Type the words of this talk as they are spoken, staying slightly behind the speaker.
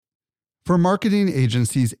For marketing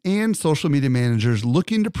agencies and social media managers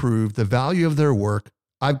looking to prove the value of their work,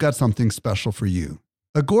 I've got something special for you.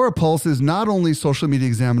 Agorapulse is not only Social Media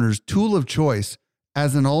Examiner's tool of choice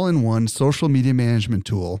as an all-in-one social media management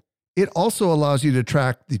tool, it also allows you to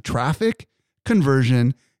track the traffic,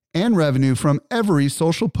 conversion, and revenue from every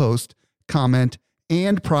social post, comment,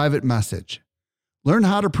 and private message. Learn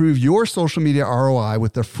how to prove your social media ROI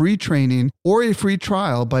with a free training or a free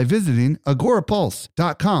trial by visiting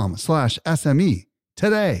agorapulse.com/SME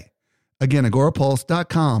today. Again,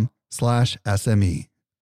 agorapulse.com/SME.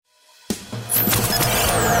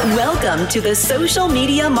 Welcome to the Social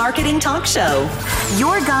Media Marketing Talk Show,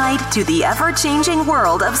 your guide to the ever-changing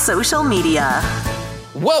world of social media.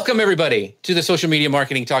 Welcome, everybody, to the Social Media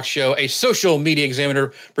Marketing Talk Show, a Social Media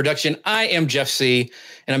Examiner production. I am Jeff C.,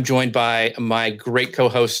 and I'm joined by my great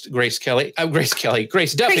co-host, Grace Duffy. Grace Kelly.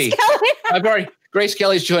 Grace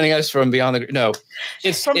Kelly's joining us from Beyond the... No,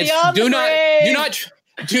 it's Beyond the Grave.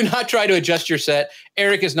 Do not try to adjust your set.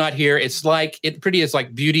 Eric is not here. It's like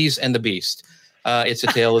Beauties and the Beast. It's a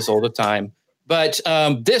tale as old as time. But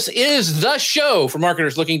this is the show for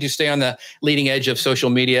marketers looking to stay on the leading edge of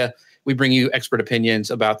social media. We bring you expert opinions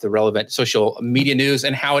about the relevant social media news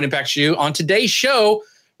and how it impacts you. On today's show,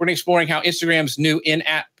 we're exploring how Instagram's new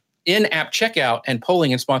in-app checkout and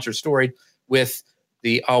polling and sponsored story with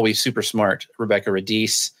the always super smart Rebecca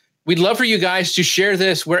Radice. We'd love for you guys to share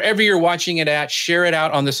this wherever you're watching it at. Share it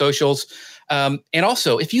out on the socials. And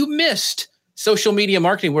also, if you missed Social Media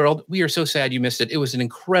Marketing World, we are so sad you missed it. It was an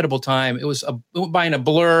incredible time. It went by in a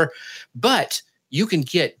blur, but you can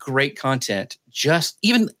get great content. Just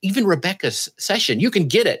even Rebecca's session, you can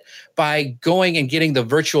get it by going and getting the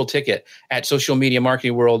virtual ticket at Social Media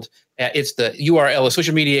Marketing World. It's the URL is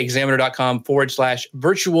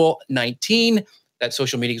socialmediaexaminer.com/virtual19. That's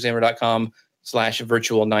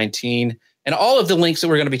socialmediaexaminer.com/virtual19. And all of the links that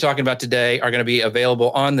we're going to be talking about today are going to be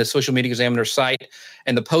available on the Social Media Examiner site.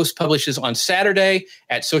 And the post publishes on Saturday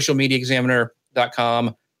at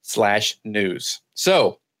socialmediaexaminer.com/news.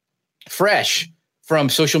 So fresh from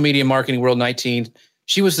Social Media Marketing World 19.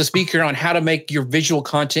 She was the speaker on how to make your visual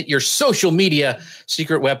content your social media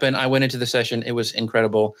secret weapon. I went into the session. It was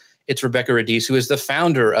incredible. It's Rebecca Radice, who is the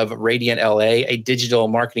founder of Radiant LA, a digital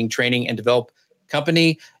marketing training and develop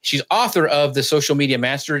company. She's author of the Social Media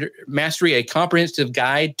Mastery, a comprehensive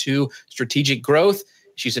guide to strategic growth.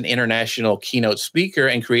 She's an international keynote speaker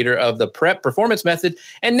and creator of the PrEP Performance Method.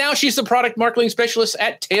 And now she's the product marketing specialist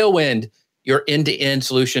at Tailwind, your end-to-end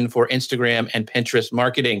solution for Instagram and Pinterest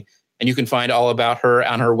marketing. And you can find all about her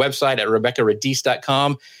on her website at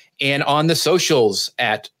RebeccaRadice.com and on the socials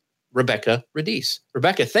at Rebecca Radice.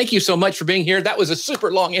 Rebecca, thank you so much for being here. That was a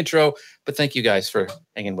super long intro, but thank you guys for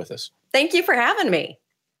hanging with us. Thank you for having me.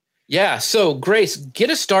 Yeah. So Grace, get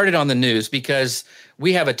us started on the news because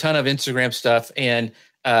we have a ton of Instagram stuff and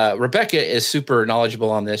Rebecca is super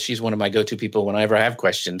knowledgeable on this. She's one of my go-to people whenever I have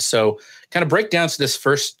questions. So kind of break down to this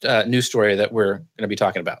first news story that we're going to be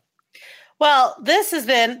talking about. Well, this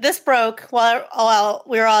broke while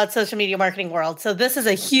we were all at Social Media Marketing World. So this is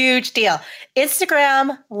a huge deal.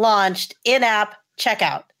 Instagram launched in-app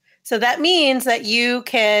checkout. So that means that you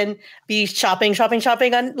can be shopping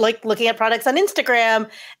on, like, looking at products on Instagram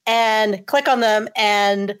and click on them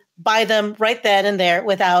and buy them right then and there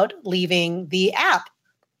without leaving the app.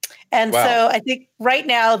 And wow. So I think right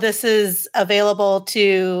now this is available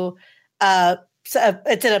to,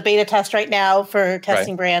 it's in a beta test right now for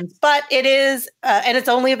testing brands, but it is, and it's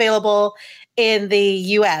only available in the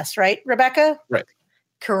US, right, Rebecca? Right.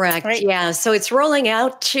 Correct. Right. Yeah. So it's rolling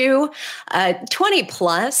out to 20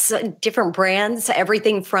 plus different brands,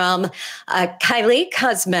 everything from Kylie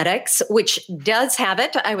Cosmetics, which does have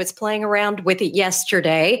it. I was playing around with it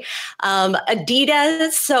yesterday.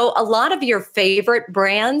 Adidas. So a lot of your favorite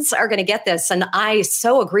brands are going to get this. And I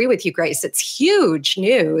so agree with you, Grace. It's huge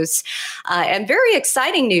news and very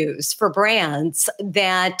exciting news for brands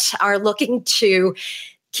that are looking to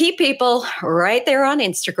keep people right there on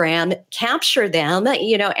Instagram, capture them,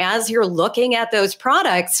 as you're looking at those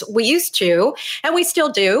products. We used to, and we still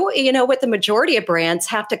do, with the majority of brands,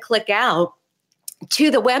 have to click out to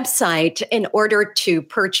the website in order to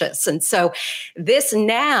purchase. And so this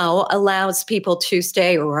now allows people to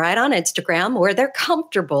stay right on Instagram where they're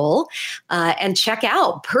comfortable and check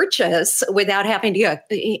out, purchase without having to,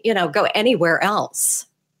 go anywhere else.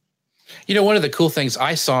 One of the cool things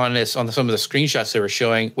I saw on some of the screenshots they were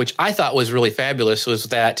showing, which I thought was really fabulous, was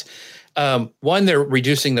that one, they're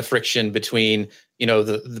reducing the friction between,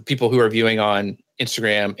 the people who are viewing on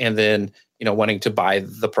Instagram and then, wanting to buy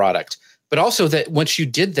the product. But also that once you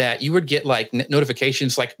did that, you would get like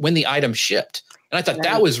notifications like when the item shipped. And I thought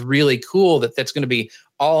that was really cool that's going to be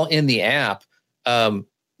all in the app.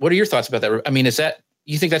 What are your thoughts about that? I mean,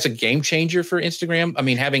 you think that's a game changer for Instagram? I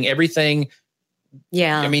mean, having everything.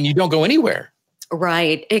 Yeah. I mean, you don't go anywhere.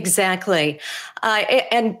 Right, exactly.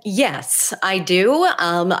 And yes, I do.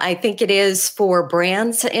 I think it is for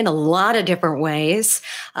brands in a lot of different ways.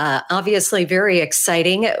 Obviously, very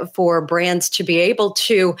exciting for brands to be able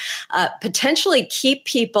to potentially keep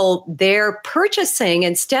people there purchasing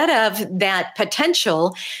instead of that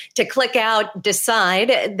potential to click out,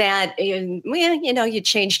 decide that, you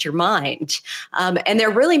changed your mind. And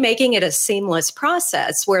they're really making it a seamless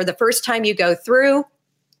process where the first time you go through,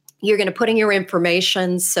 you're going to put in your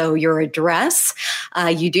information, so your address.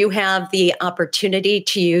 You do have the opportunity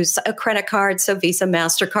to use a credit card, so Visa,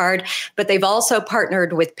 MasterCard, but they've also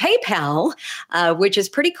partnered with PayPal, which is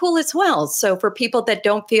pretty cool as well. So for people that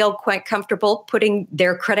don't feel quite comfortable putting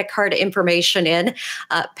their credit card information in,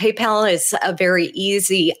 PayPal is a very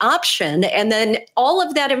easy option. And then all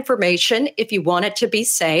of that information, if you want it to be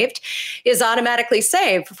saved, is automatically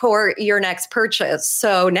saved for your next purchase.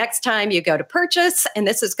 So next time you go to purchase, and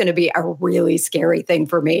this is going to be a really scary thing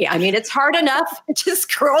for me. I mean, it's hard enough to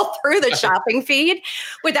scroll through the shopping feed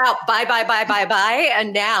without buy.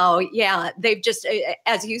 And now, they've just,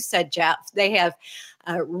 as you said, Jeff, they have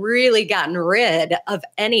really gotten rid of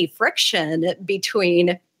any friction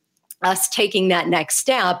between us taking that next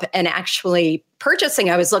step and actually purchasing.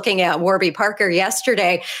 I was looking at Warby Parker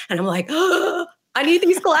yesterday and I'm like, oh, I need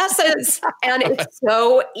these glasses. And it's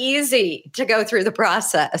so easy to go through the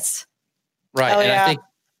process. Right. I think,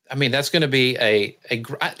 that's going to be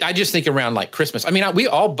I just think around like Christmas. I mean, we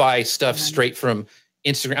all buy stuff straight from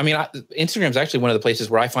Instagram. I mean, Instagram is actually one of the places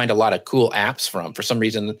where I find a lot of cool apps from. For some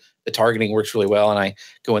reason, the targeting works really well, and I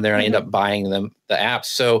go in there and I end up buying the apps.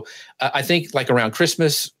 So I think like around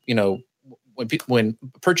Christmas, when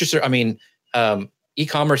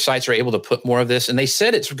e-commerce sites are able to put more of this, and they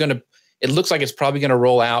said it looks like it's probably going to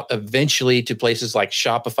roll out eventually to places like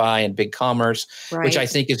Shopify and BigCommerce, which I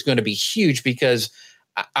think is going to be huge because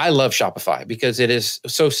I love Shopify because it is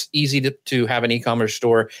so easy to have an e-commerce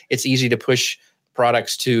store. It's easy to push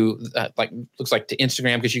products to looks like to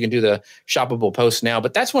Instagram because you can do the shoppable posts now.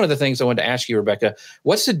 But that's one of the things I wanted to ask you, Rebecca.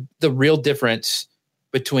 What's the real difference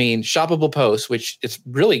between shoppable posts, which is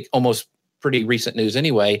really almost pretty recent news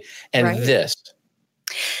anyway, and this?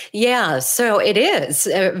 Yeah, so it is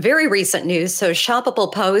very recent news. So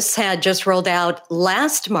shoppable posts had just rolled out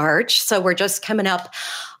last March. So we're just coming up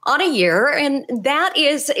on a year. And that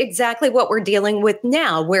is exactly what we're dealing with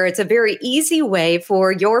now, where it's a very easy way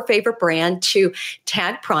for your favorite brand to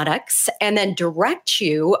tag products and then direct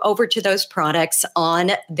you over to those products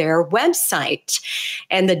on their website.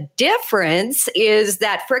 And the difference is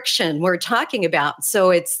that friction we're talking about. So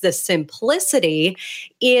it's the simplicity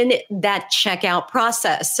in that checkout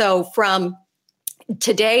process. So from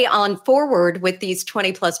today on forward with these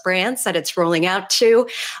 20 plus brands that it's rolling out to,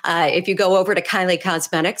 if you go over to Kylie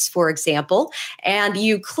Cosmetics, for example, and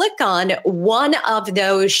you click on one of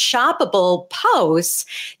those shoppable posts,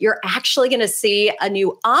 you're actually going to see a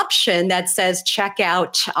new option that says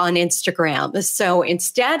checkout on Instagram. So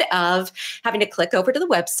instead of having to click over to the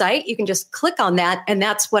website, you can just click on that. And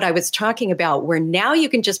that's what I was talking about, where now you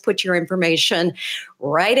can just put your information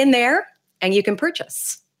right in there and you can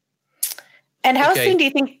purchase. And how soon do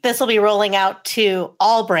you think this will be rolling out to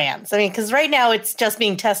all brands? I mean, because right now it's just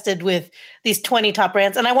being tested with these 20 top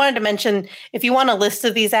brands. And I wanted to mention, if you want a list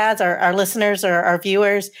of these ads, our listeners or our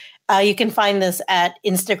viewers, you can find this at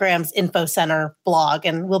Instagram's Info Center blog.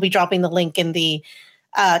 And we'll be dropping the link in the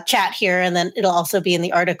chat here, and then it'll also be in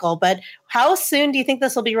the article. But how soon do you think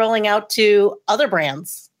this will be rolling out to other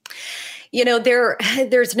brands?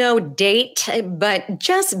 There's no date, but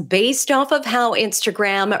just based off of how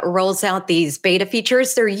Instagram rolls out these beta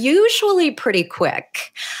features, they're usually pretty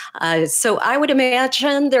quick. So I would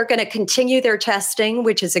imagine they're going to continue their testing,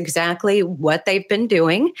 which is exactly what they've been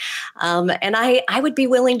doing. And I would be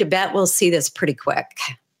willing to bet we'll see this pretty quick.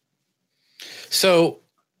 So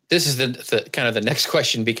this is the kind of the next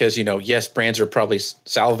question, because, yes, brands are probably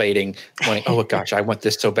salivating, going, oh, gosh, I want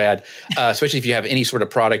this so bad, especially if you have any sort of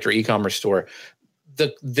product or e-commerce store.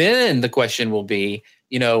 Then the question will be,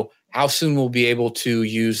 how soon we'll be able to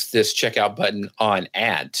use this checkout button on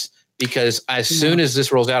ads? Because as soon as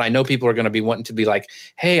this rolls out, I know people are going to be wanting to be like,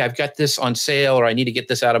 hey, I've got this on sale, or I need to get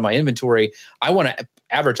this out of my inventory. I want to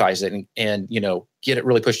advertise it and get it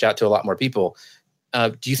really pushed out to a lot more people.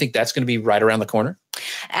 Do you think that's going to be right around the corner?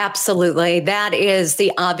 Absolutely. That is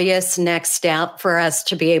the obvious next step for us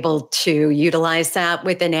to be able to utilize that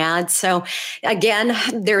within ads. So again,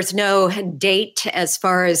 there's no date as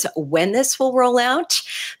far as when this will roll out.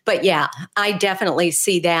 But yeah, I definitely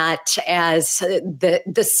see that as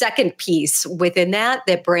the second piece within that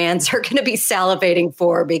brands are going to be salivating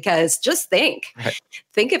for, because just think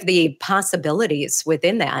of the possibilities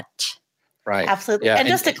within that. Right. Absolutely. Yeah. And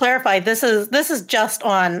just to clarify, this is just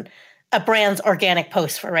on a brand's organic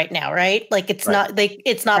post for right now, right? Like it's not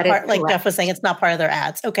part, like Jeff was saying, it's not part of their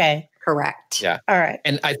ads. Okay. Correct. Yeah. All right.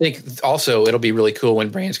 And I think also it'll be really cool when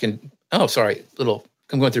brands can, I'm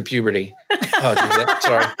going through puberty. Oh,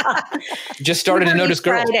 sorry. Just started to notice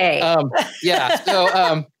girls. Yeah.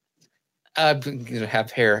 So I'm going to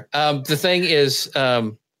have hair. The thing is,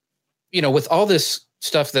 with all this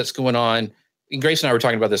stuff that's going on, Grace and I were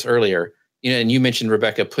talking about this earlier, and you mentioned,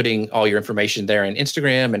 Rebecca, putting all your information there in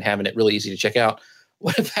Instagram and having it really easy to check out.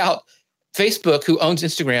 What about Facebook, who owns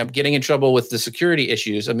Instagram, getting in trouble with the security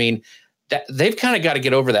issues? I mean, they've kind of got to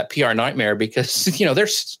get over that PR nightmare, because,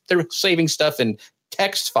 they're saving stuff in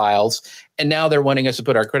text files, and now they're wanting us to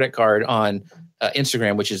put our credit card on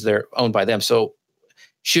Instagram, which is owned by them. So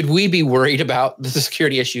should we be worried about the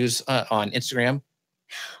security issues on Instagram?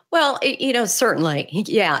 Well, certainly,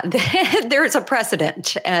 yeah, there's a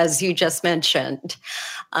precedent, as you just mentioned,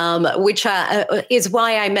 which is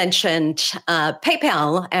why I mentioned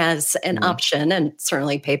PayPal as an option, and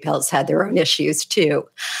certainly PayPal's had their own issues too.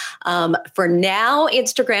 For now,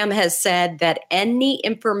 Instagram has said that any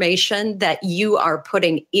information that you are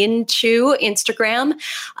putting into Instagram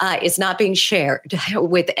is not being shared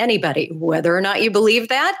with anybody. Whether or not you believe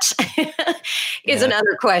that is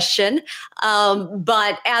another question.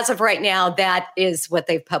 But as of right now, that is what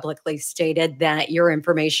they've publicly stated, that your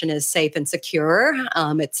information is safe and secure.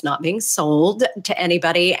 It's not being sold to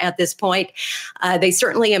anybody at this point. They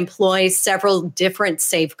certainly employ several different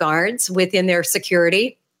safeguards within their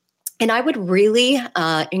security. And I would really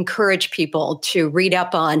encourage people to read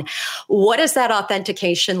up on, what does that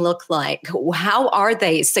authentication look like? How are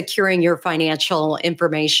they securing your financial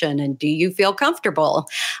information? And do you feel comfortable?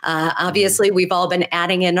 Obviously, we've all been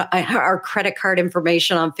adding in our credit card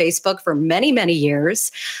information on Facebook for many, many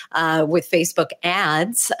years with Facebook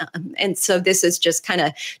ads. And so this is just kind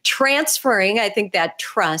of transferring, I think, that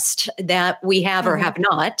trust that we have or have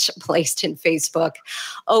not placed in Facebook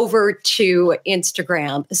over to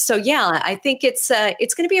Instagram. So yeah, I think it's going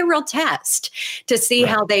to be a real test to see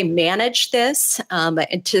how they manage this,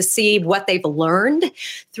 and to see what they've learned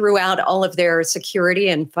throughout all of their security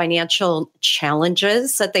and financial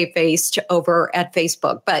challenges that they faced over at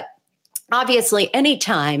Facebook. But obviously,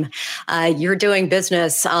 anytime you're doing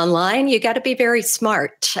business online, you got to be very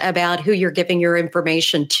smart about who you're giving your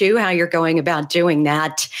information to, how you're going about doing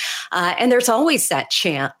that. And there's always that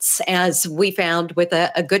chance, as we found with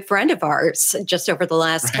a good friend of ours just over the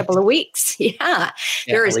last couple of weeks. Yeah,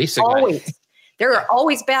 there are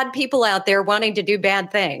always bad people out there wanting to do bad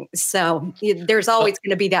things. So there's always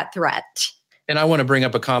going to be that threat. And I want to bring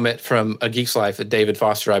up a comment from A Geek's Life at David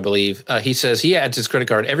Foster, I believe. He says he adds his credit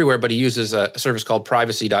card everywhere, but he uses a service called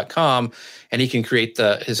privacy.com, and he can create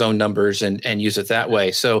his own numbers and use it that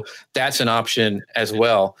way. So that's an option as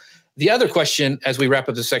well. The other question, as we wrap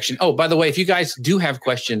up this section, by the way, if you guys do have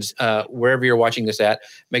questions, wherever you're watching this at,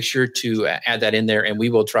 make sure to add that in there, and we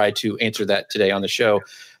will try to answer that today on the show.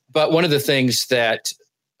 But one of the things that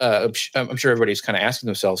I'm sure everybody's kind of asking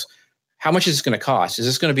themselves, how much is this going to cost? Is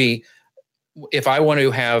this going to be, if I want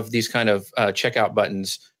to have these kind of checkout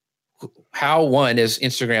buttons, how is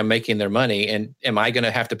Instagram making their money? And am I going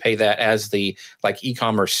to have to pay that as the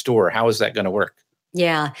e-commerce store? How is that going to work?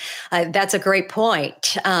 Yeah, that's a great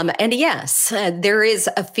point. And yes, there is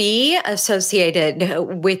a fee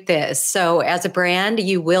associated with this. So as a brand,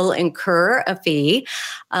 you will incur a fee,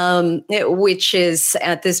 which is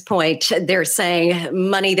at this point, they're saying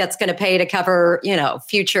money that's going to pay to cover,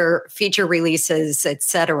 future releases, et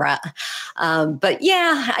cetera. But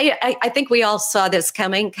yeah, I think we all saw this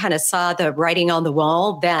coming, kind of saw the writing on the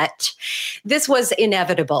wall that this was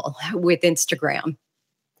inevitable with Instagram.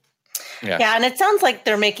 Yeah, and it sounds like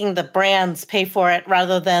they're making the brands pay for it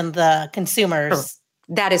rather than the consumers.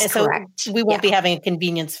 That is correct. So we won't be having a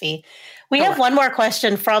convenience fee. We have one more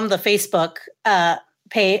question from the Facebook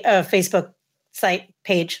Facebook site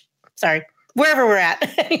page. Sorry, wherever we're at.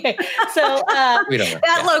 So we don't know.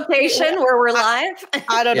 That location where we're live.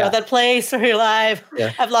 I don't know that place where you're live.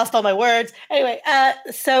 Yeah. I've lost all my words. Anyway,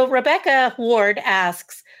 so Rebecca Ward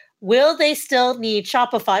asks, will they still need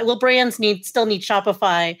Shopify? Will brands still need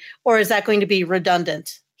Shopify, or is that going to be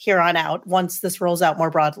redundant here on out once this rolls out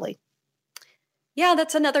more broadly? Yeah,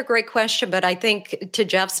 that's another great question. But I think to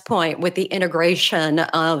Jeff's point, with the integration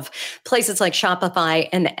of places like Shopify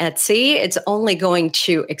and Etsy, it's only going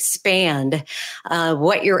to expand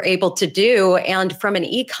what you're able to do. And from an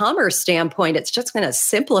e-commerce standpoint, it's just going to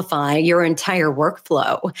simplify your entire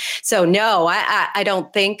workflow. So no, I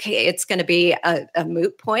don't think it's going to be a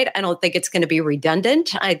moot point. I don't think it's going to be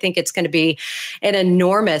redundant. I think it's going to be an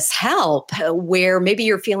enormous help where maybe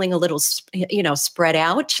you're feeling a little, spread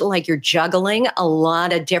out, like you're juggling a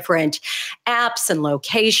lot of different apps and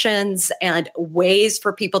locations and ways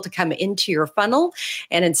for people to come into your funnel.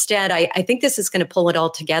 And instead, I think this is going to pull it all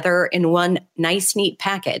together in one nice, neat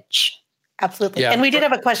package. Absolutely. Yeah. And we did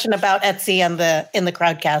have a question about Etsy in the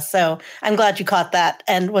Crowdcast. So I'm glad you caught that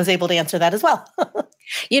and was able to answer that as well.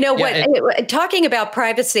 Talking about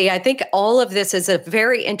privacy, I think all of this is a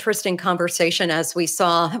very interesting conversation as we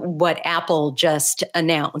saw what Apple just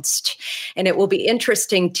announced. And it will be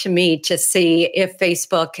interesting to me to see if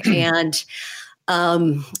Facebook and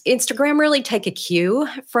Instagram really take a cue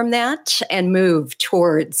from that and move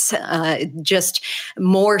towards just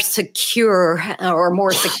more secure or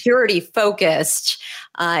more security focused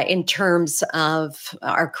in terms of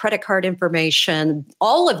our credit card information,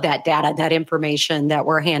 all of that data, that information that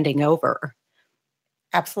we're handing over.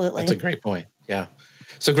 Absolutely. That's a great point. Yeah.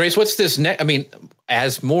 So Grace, what's this next? I mean,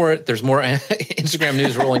 there's more Instagram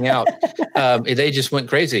news rolling out. They just went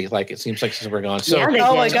crazy. Like it seems like since we're gone. So,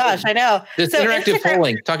 oh my gosh, I know. This interactive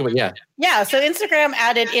polling. Talk about Yeah. So Instagram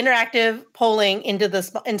added interactive polling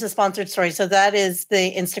into sponsored stories. So that is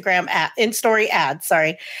the Instagram in-story ad.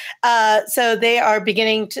 Sorry. So they are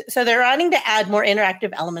they're wanting to add more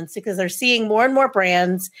interactive elements because they're seeing more and more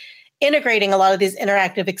brands integrating a lot of these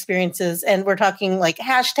interactive experiences. And we're talking like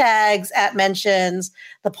hashtags, @mentions,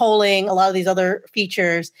 the polling, a lot of these other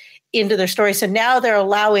features into their story. So now they're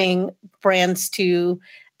allowing brands to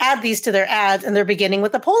add these to their ads, and they're beginning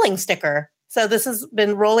with the polling sticker. So this has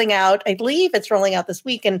been rolling out. I believe it's rolling out this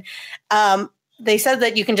week. And they said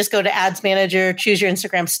that you can just go to Ads Manager, choose your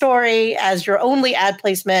Instagram story as your only ad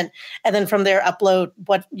placement, and then from there upload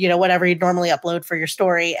whatever you'd normally upload for your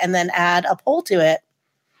story, and then add a poll to it.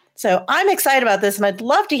 So I'm excited about this, and I'd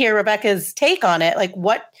love to hear Rebecca's take on it. Like,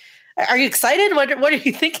 what are you excited? What are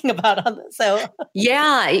you thinking about on this? So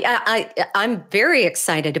yeah, I'm very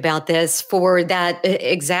excited about this for that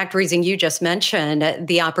exact reason you just mentioned,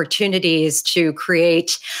 the opportunities to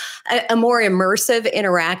create a more immersive,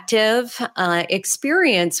 interactive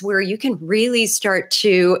experience where you can really start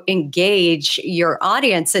to engage your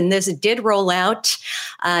audience. And this did roll out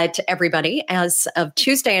to everybody as of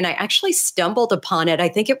Tuesday. And I actually stumbled upon it. I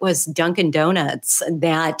think it was Dunkin' Donuts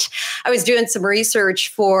that I was doing some research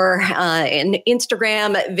for an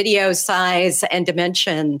Instagram video size and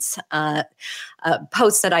dimensions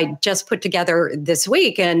post that I just put together this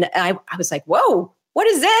week. And I was like, whoa, what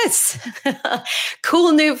is this?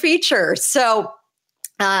 Cool new feature. So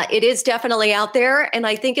it is definitely out there, and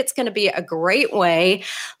I think it's going to be a great way,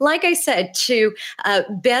 like I said, to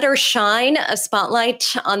better shine a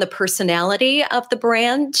spotlight on the personality of the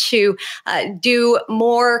brand, to do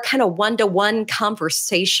more kind of one-to-one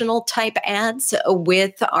conversational type ads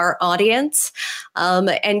with our audience,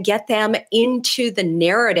 and get them into the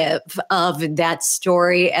narrative of that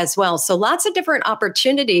story as well. So lots of different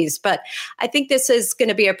opportunities, but I think this is going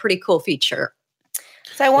to be a pretty cool feature.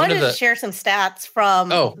 So I wanted to share some stats from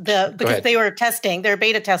because they're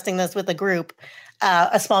beta testing this with a group,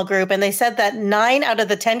 a small group, and they said that 9 out of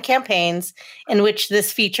the 10 campaigns in which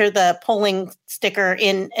this feature, the polling sticker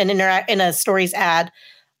in a stories ad,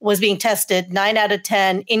 was being tested, 9 out of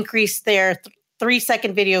 10 increased their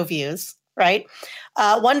 3-second video views. Right,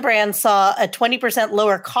 one brand saw a 20%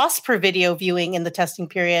 lower cost per video viewing in the testing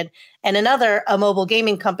period, and another, a mobile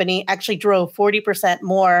gaming company, actually drove 40%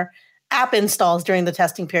 more app installs during the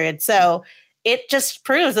testing period. So it just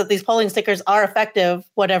proves that these polling stickers are effective,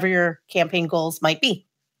 whatever your campaign goals might be.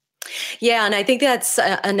 Yeah, and I think that's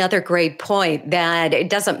another great point, that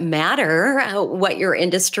it doesn't matter what your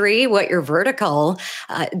industry, what your vertical,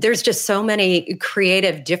 there's just so many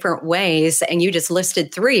creative different ways, and you just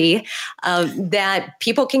listed 3 that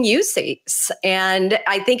people can use these. And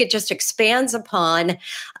I think it just expands upon,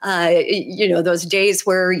 those days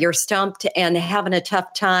where you're stumped and having a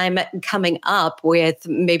tough time coming up with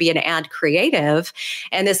maybe an ad creative,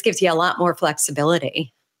 and this gives you a lot more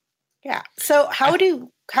flexibility. Yeah. So how do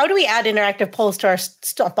we add interactive polls to our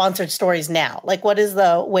sponsored stories now? Like, what is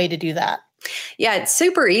the way to do that? Yeah, it's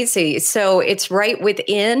super easy. So it's right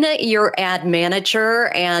within your ad manager,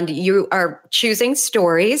 and you are choosing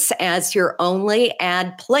stories as your only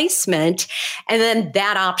ad placement. And then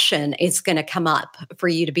that option is going to come up for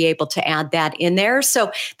you to be able to add that in there.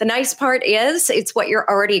 So the nice part is it's what you're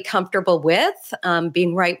already comfortable with,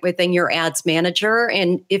 being right within your ads manager.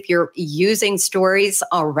 And if you're using stories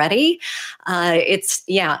already,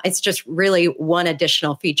 it's just really one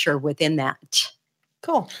additional feature within that.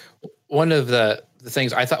 Cool. One of the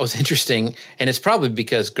things I thought was interesting, and it's probably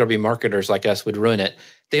because grubby marketers like us would ruin it,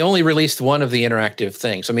 they only released one of the interactive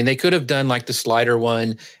things. I mean, they could have done like the slider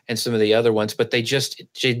one and some of the other ones, but they just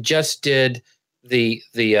did the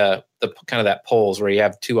kind of that polls where you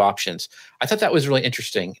have two options. I thought that was really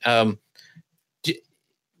interesting.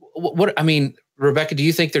 Rebecca, do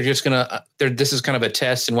you think they're just this is kind of a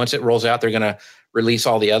test, and once it rolls out, they're going to release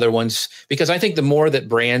all the other ones? Because I think the more that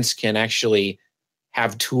brands can actually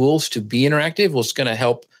have tools to be interactive was going to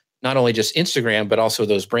help not only just Instagram, but also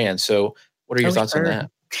those brands. So what are your thoughts on that?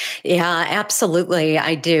 Yeah, absolutely.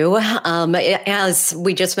 I do. As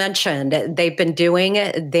we just mentioned, they've been doing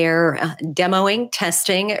their demoing,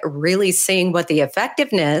 testing, really seeing what the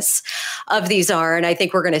effectiveness of these are. And I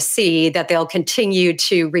think we're going to see that they'll continue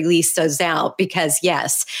to release those out because,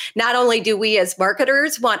 yes, not only do we as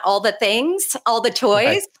marketers want all the things, all the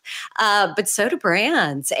toys, but so do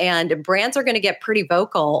brands. And brands are going to get pretty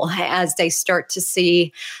vocal as they start to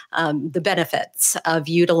see the benefits of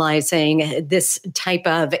utilizing this type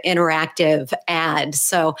of interactive ad.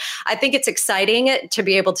 So I think it's exciting to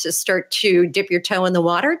be able to start to dip your toe in the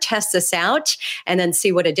water, test this out, and then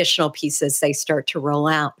see what additional pieces they start to roll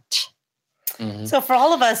out. Mm-hmm. So for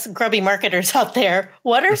all of us grubby marketers out there,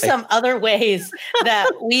 what are some other ways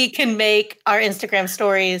that we can make our Instagram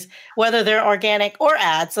stories, whether they're organic or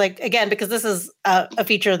ads? Like, again, because this is a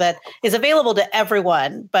feature that is available to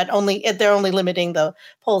everyone, but they're only limiting the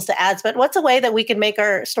polls to ads. But what's a way that we can make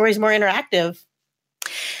our stories more interactive?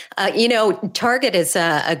 Target is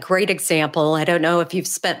a great example. I don't know if you've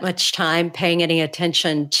spent much time paying any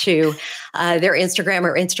attention to their Instagram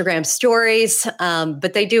or Instagram stories,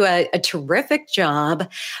 but they do a terrific job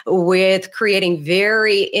with creating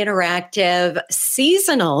very interactive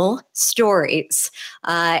seasonal stories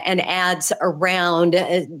and ads around.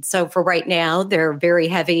 So for right now, they're very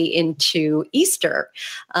heavy into Easter.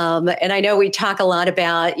 And I know we talk a lot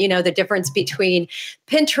about, the difference between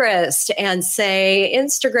Pinterest and say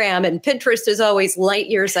Instagram, and Pinterest is always light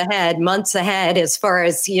years ahead, months ahead, as far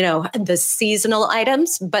as, the seasonal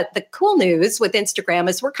items. But the cool news with Instagram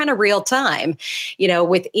is we're kind of real time,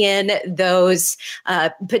 within those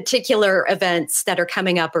particular events that are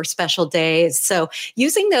coming up or special days. So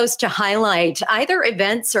using those to highlight either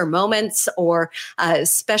events or moments or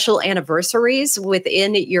special anniversaries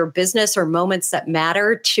within your business or moments that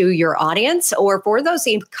matter to your audience, or for those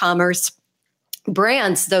e-commerce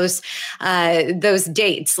brands, those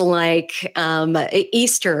dates like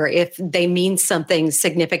Easter, if they mean something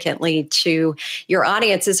significantly to your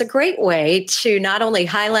audience, is a great way to not only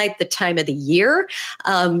highlight the time of the year,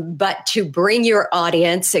 but to bring your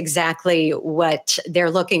audience exactly what they're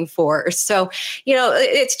looking for. So,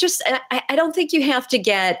 it's just, I don't think you have to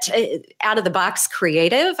get out of the box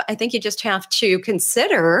creative. I think you just have to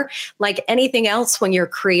consider, like anything else when you're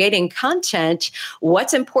creating content,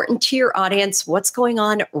 what's important to your audience, what's going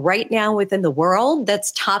on right now within the world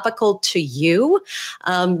that's topical to you,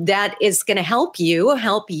 that is going to help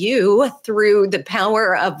you through the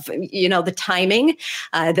power of, the timing,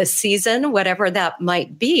 the season, whatever that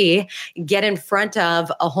might be, get in front of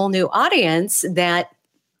a whole new audience that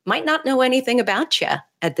might not know anything about you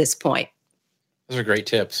at this point. Those are great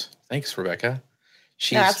tips. Thanks, Rebecca.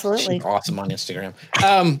 She's awesome on Instagram.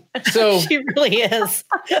 So she really is.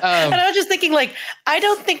 And I was just thinking, I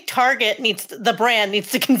don't think Target the brand needs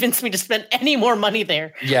to convince me to spend any more money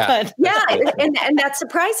there. Yeah. And that's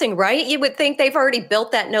surprising, right? You would think they've already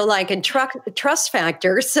built that know, like, and trust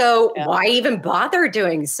factor. So why even bother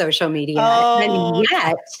doing social media? And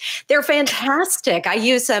yet they're fantastic. I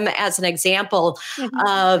use them as an example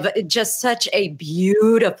of just such a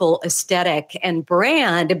beautiful aesthetic and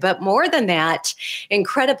brand, but more than that,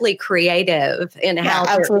 incredibly creative in how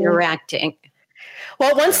they're interacting.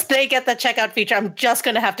 Well, once they get the checkout feature, I'm just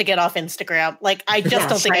going to have to get off Instagram. I just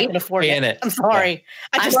don't think I can afford it. I'm sorry.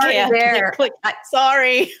 I just can't. There.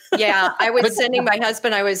 Sorry. Yeah, I was sending my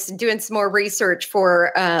husband, I was doing some more research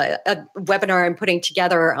for a webinar I'm putting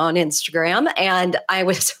together on Instagram. And I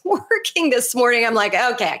was working this morning. I'm like,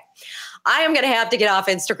 okay, I am going to have to get off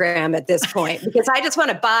Instagram at this point because I just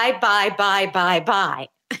want to buy.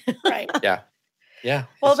 Right. Yeah. Yeah.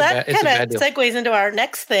 Well, that kind of segues into our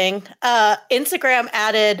next thing. Instagram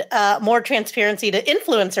added more transparency to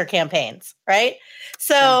influencer campaigns, right?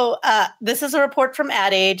 So this is a report from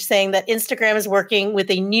Ad Age saying that Instagram is working with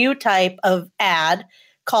a new type of ad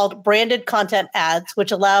called branded content ads,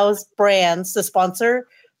 which allows brands to sponsor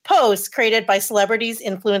posts created by celebrities,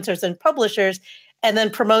 influencers, and publishers, and then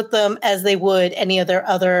promote them as they would any of their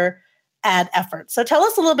other ad efforts. So tell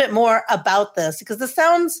us a little bit more about this, because this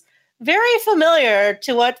sounds very familiar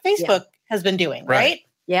to what Facebook has been doing, right?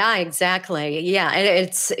 Yeah, exactly. Yeah,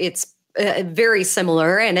 it's very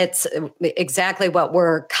similar, and it's exactly what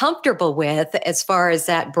we're comfortable with as far as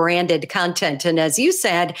that branded content. And as you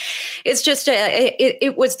said, it's just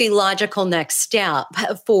it was the logical next step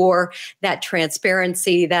for that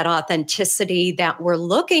transparency, that authenticity that we're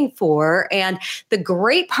looking for. And the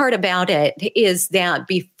great part about it is that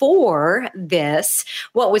before this,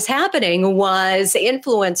 what was happening was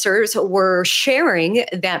influencers were sharing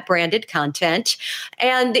that branded content,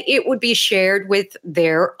 and it would be shared with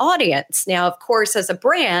their audience. Now, of course, as a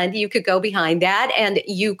brand, you could go behind that and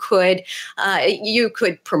you could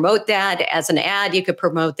promote that as an ad. You could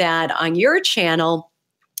promote that on your channel.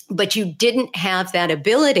 But you didn't have that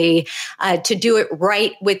ability to do it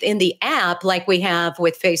right within the app like we have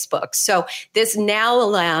with Facebook. So this now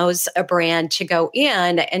allows a brand to go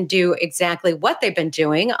in and do exactly what they've been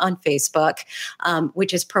doing on Facebook,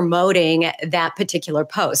 which is promoting that particular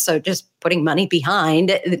post. So just putting money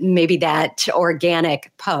behind maybe that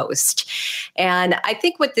organic post. And I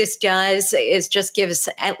think what this does is just gives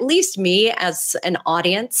at least me as an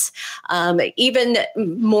audience even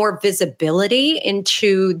more visibility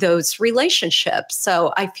into those relationships.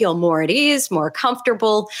 So I feel more at ease, more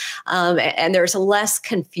comfortable, and there's less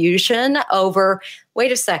confusion over,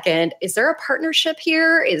 wait a second, is there a partnership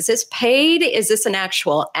here? Is this paid? Is this an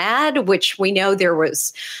actual ad? Which we know there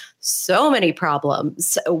was so many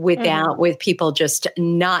problems with that, with people just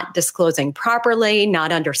not disclosing properly,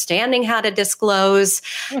 not understanding how to disclose.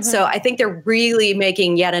 So I think they're really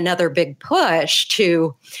making yet another big push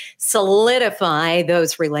to solidify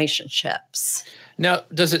those relationships. Now,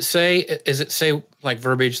 does it say like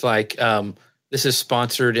verbiage like this is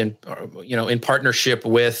sponsored in partnership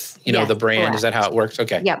with, the brand? Correct. Is that how it works?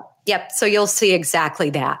 Okay. Yep. So you'll see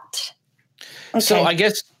exactly that. Okay. So I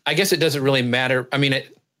guess it doesn't really matter. I mean,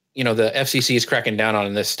 the FCC is cracking down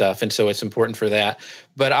on this stuff, and so it's important for that.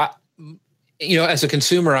 But as a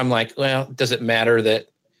consumer, I'm like, well, does it matter that,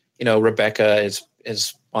 Rebecca is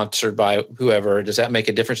sponsored by whoever? Does that make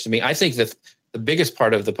a difference to me? I think that the biggest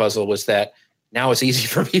part of the puzzle was that now it's easy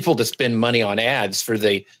for people to spend money on ads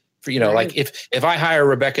right. Like if I hire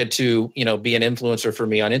Rebecca to, be an influencer for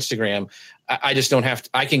me on Instagram, I just don't have to,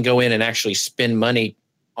 I can go in and actually spend money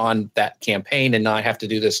on that campaign and not have to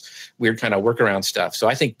do this weird kind of workaround stuff. So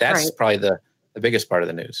I think that's probably the biggest part of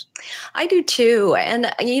the news. I do too.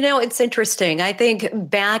 And, it's interesting. I think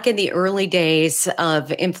back in the early days of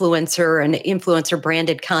influencer and influencer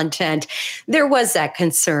branded content, there was that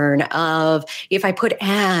concern of, if I put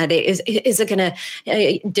ad, is it going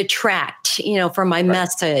to detract, from my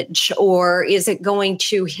message, or is it going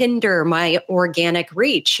to hinder my organic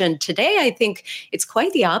reach? And today I think it's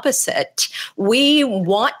quite the opposite. We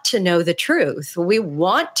want to know the truth. We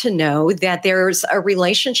want to know that there's a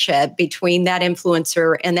relationship between that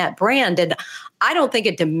influencer and that brand. And I don't think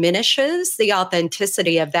it diminishes the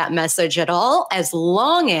authenticity of that message at all, as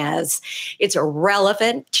long as it's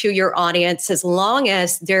relevant to your audience, as long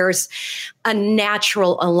as there's a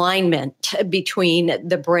natural alignment between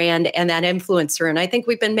the brand and that influencer. And I think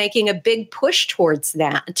we've been making a big push towards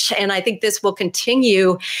that. And I think this will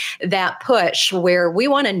continue that push, where we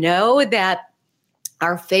want to know that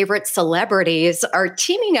our favorite celebrities are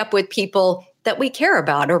teaming up with people that we care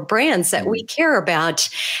about, or brands that we care about,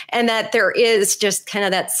 and that there is just kind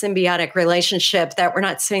of that symbiotic relationship, that we're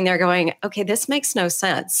not sitting there going, okay, this makes no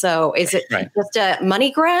sense. So is it just a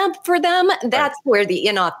money grab for them? That's where the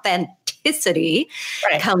inauthenticity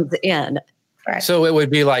comes in. Right. So it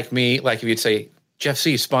would be like if you'd say, Jeff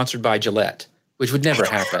C. sponsored by Gillette, which would never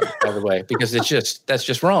happen, by the way, because that's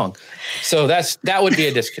just wrong. So that would be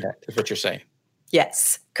a disconnect, is what you're saying.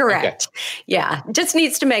 Yes, correct. Okay. Yeah, just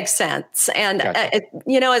needs to make sense. And,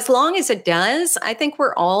 gotcha. As long as it does, I think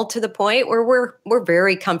we're all to the point where we're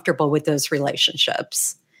very comfortable with those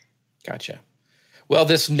relationships. Gotcha. Well,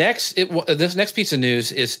 this next piece of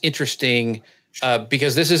news is interesting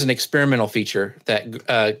because this is an experimental feature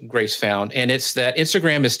that Grace found. And it's that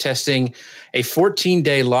Instagram is testing a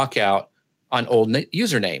 14-day lockout on old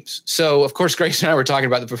usernames. So, of course, Grace and I were talking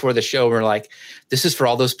about it before the show. We're like, this is for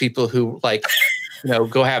all those people who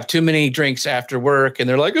go have too many drinks after work, and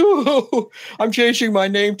they're like, "Oh, I'm changing my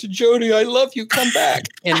name to Jody. I love you. Come back."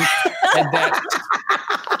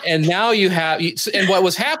 And now you have, and what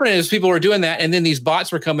was happening is people were doing that, and then these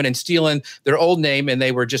bots were coming and stealing their old name, and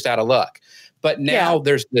they were just out of luck. But now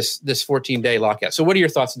there's this 14-day lockout. So what are your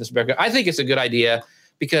thoughts on this, Rebecca? I think it's a good idea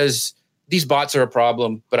because these bots are a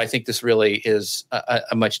problem, but I think this really is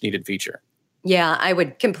a much needed feature. Yeah, I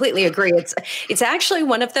would completely agree. It's actually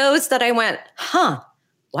one of those that I went,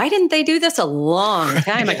 why didn't they do this a long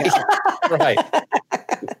time ago? Right.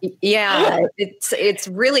 Yeah, it's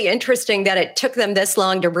really interesting that it took them this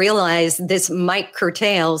long to realize this might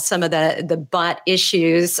curtail some of the bot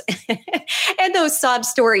issues and those sob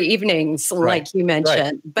story evenings, like you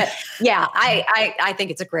mentioned. Right. But yeah, I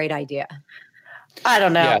think it's a great idea. I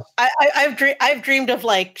don't know. Yeah. I've dreamed of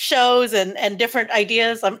like shows and different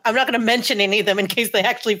ideas. I'm not going to mention any of them in case they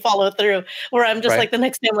actually follow through. Where I'm just like the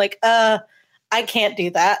next day, I'm like, I can't do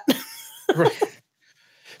that. Right.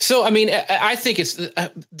 So, I mean, I think it's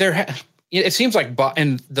there. It seems like,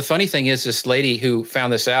 and the funny thing is, this lady who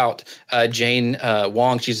found this out, Jane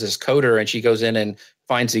Wong, she's this coder, and she goes in and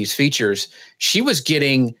finds these features. She was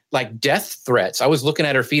getting like death threats. I was looking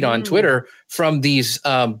at her feed on Twitter from these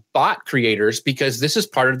bot creators because this is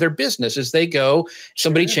part of their business. As they go,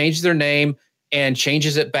 somebody changes their name and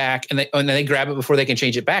changes it back, and then they grab it before they can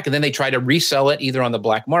change it back, and then they try to resell it either on the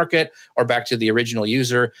black market or back to the original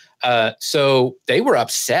user. So they were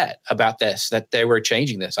upset about this, that they were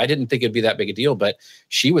changing this. I didn't think it'd be that big a deal, but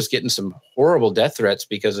she was getting some horrible death threats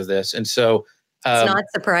because of this, and so. It's not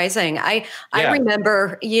surprising. I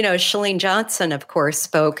remember, Chalene Johnson, of course,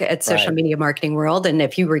 spoke at Social Media Marketing World. And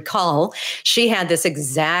if you recall, she had this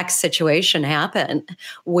exact situation happen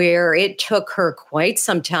where it took her quite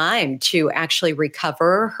some time to actually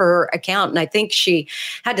recover her account. And I think she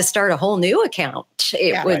had to start a whole new account.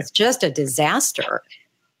 It was just a disaster.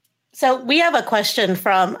 So we have a question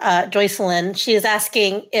from Joycelyn. She is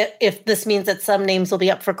asking if this means that some names will be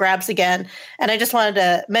up for grabs again. And I just wanted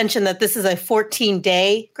to mention that this is a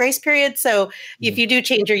 14-day grace period. So if you do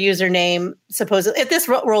change your username, supposedly, if this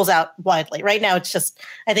rolls out widely, right now it's just,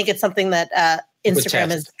 I think it's something that Instagram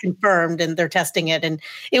has confirmed and they're testing it. And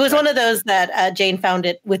it was one of those that Jane found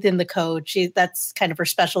it within the code. That's kind of her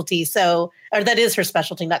specialty. So, or that is her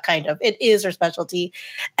specialty, not kind of, it is her specialty.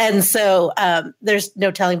 And so there's no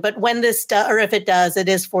telling, but when this or if it does, it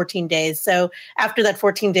is 14 days. So after that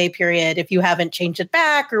 14-day period, if you haven't changed it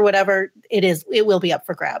back or whatever, it will be up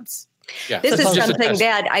for grabs. Yeah. This is something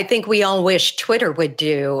that I think we all wish Twitter would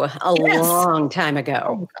do a long time ago.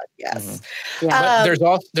 Oh, God, yes. Mm-hmm. Yeah.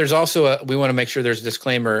 But there's also we want to make sure there's a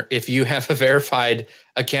disclaimer. If you have a verified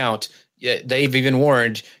account, they've even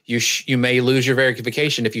warned you may lose your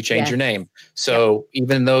verification if you change your name. So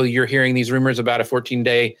even though you're hearing these rumors about a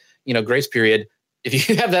 14-day, grace period, if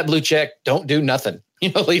you have that blue check, don't do nothing.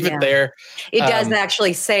 Leave it there. It does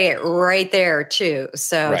actually say it right there too.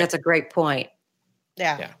 So that's a great point.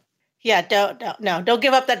 Yeah, don't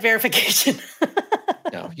give up that verification.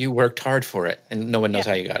 No, you worked hard for it, and no one knows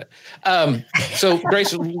how you got it. So,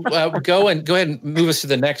 Grace, go ahead and move us to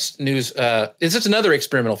the next news. Is this another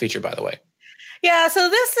experimental feature, by the way? Yeah, so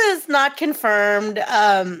this is not confirmed,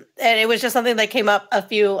 and it was just something that came up a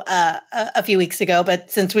few weeks ago. But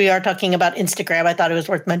since we are talking about Instagram, I thought it was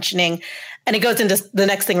worth mentioning. And it goes into the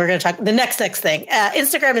next thing we're going to talk. The next thing,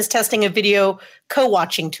 Instagram is testing a video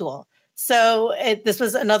co-watching tool. So this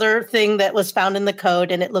was another thing that was found in the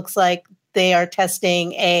code, and it looks like they are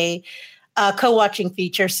testing a co-watching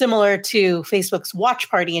feature similar to Facebook's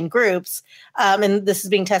Watch Party in groups. And this is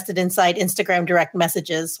being tested inside Instagram direct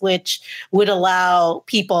messages, which would allow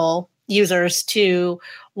users to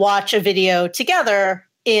watch a video together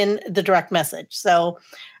in the direct message. So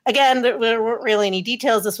again, there weren't really any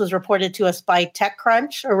details. This was reported to us by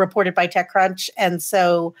TechCrunch. And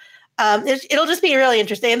so it'll just be really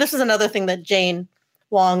interesting. And this is another thing that Jane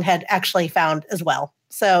Wong had actually found as well.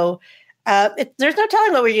 So there's no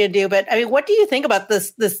telling what we're going to do. But I mean, what do you think about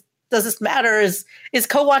this? Does this matter? Is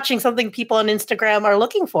co-watching something people on Instagram are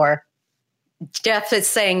looking for? Jeff is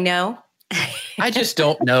saying no. I just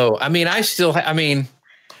don't know. I mean, I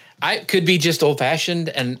could be just old fashioned,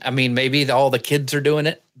 and I mean, maybe all the kids are doing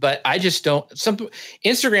it, but I just don't.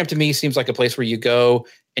 Instagram to me seems like a place where you go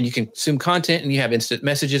and you can consume content and you have instant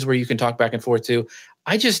messages where you can talk back and forth to.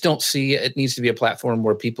 I just don't see it needs to be a platform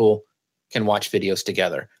where people can watch videos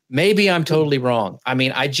together. Maybe I'm totally wrong. I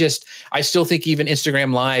mean, I still think even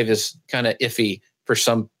Instagram Live is kind of iffy for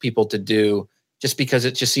some people to do just because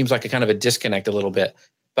it just seems like a kind of a disconnect a little bit.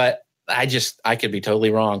 But I could be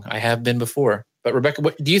totally wrong. I have been before. But Rebecca,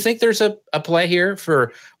 do you think there's a play here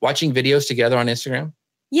for watching videos together on Instagram?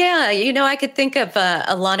 Yeah, I could think of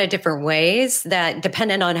a lot of different ways that,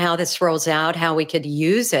 depending on how this rolls out, how we could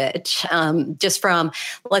use it. Just from,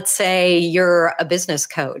 let's say you're a business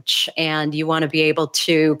coach and you want to be able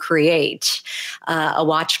to create a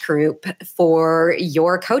watch group for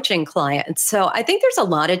your coaching clients. So I think there's a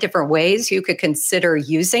lot of different ways you could consider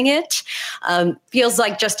using it. Feels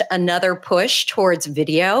like just another push towards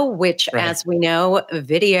video, which, right, as we know,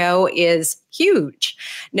 video is huge,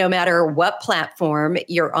 no matter what platform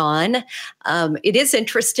you're on. It is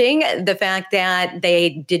interesting, the fact that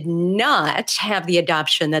they did not have the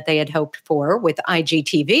adoption that they had hoped for with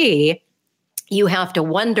IGTV. You have to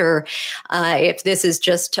wonder if this is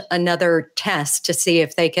just another test to see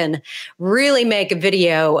if they can really make a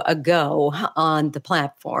video a go on the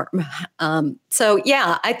platform. So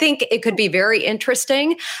yeah, I think it could be very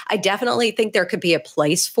interesting. I definitely think there could be a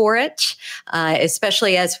place for it,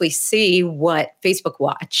 especially as we see what Facebook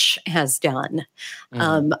Watch has done.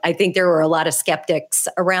 I think there were a lot of skeptics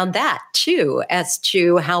around that too, as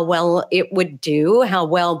to how well it would do, how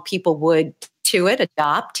well people would to it,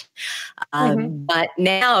 adopt. But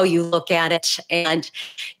now you look at it and,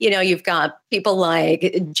 you've got people like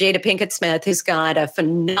Jada Pinkett Smith, who's got a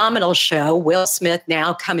phenomenal show. Will Smith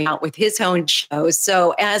now coming out with his own show.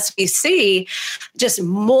 So as we see just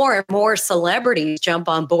more and more celebrities jump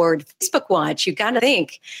on board Facebook Watch, you got to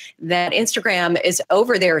think that Instagram is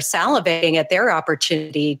over there salivating at their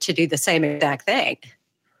opportunity to do the same exact thing.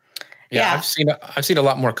 Yeah. I've seen a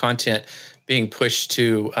lot more content being pushed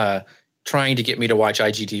to, trying to get me to watch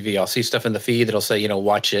IGTV. I'll see stuff in the feed that'll say,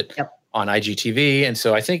 watch it on IGTV. And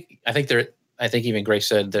so I think even Grace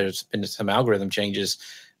said there's been some algorithm changes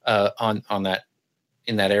on that,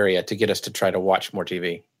 in that area, to get us to try to watch more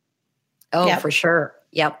TV. Oh, yep, for sure.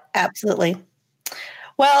 Yep. Absolutely.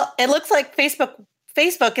 Well, it looks like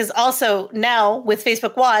Facebook is also now, with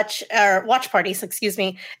Facebook Watch, or Watch Parties,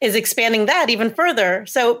 is expanding that even further.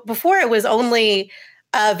 So before it was only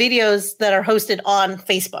videos that are hosted on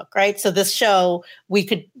Facebook, right? So this show, we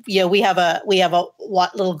could, we have a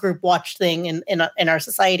little group watch thing in our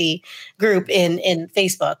society group in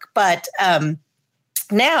Facebook. But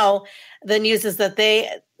now the news is that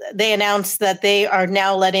they announced that they are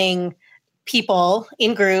now letting people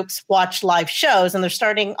in groups watch live shows, and they're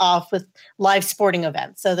starting off with live sporting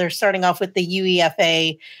events. So they're starting off with the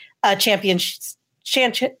UEFA Championship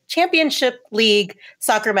League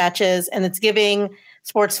soccer matches, and it's giving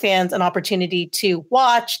sports fans an opportunity to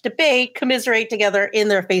watch, debate, commiserate together in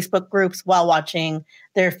their Facebook groups while watching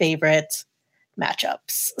their favorite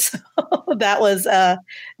matchups. So that was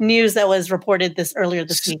news that was reported earlier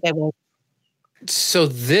this week. So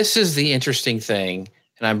this is the interesting thing,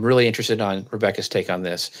 and I'm really interested on Rebecca's take on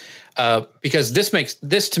this, because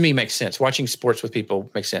this to me makes sense. Watching sports with people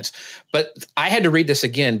makes sense. But I had to read this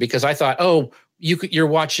again because I thought, you're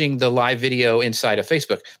watching the live video inside of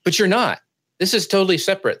Facebook, but you're not. This is totally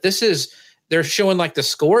separate. They're showing like the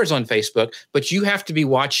scores on Facebook, but you have to be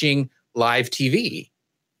watching live TV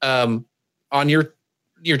on your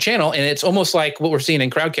channel. And it's almost like what we're seeing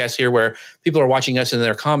in Crowdcast here, where people are watching us and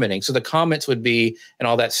they're commenting. So the comments would be, and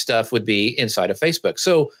all that stuff would be inside of Facebook.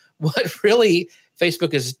 So what really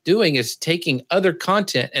Facebook is doing is taking other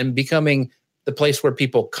content and becoming the place where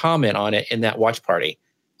people comment on it in that watch party.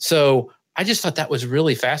 So I just thought that was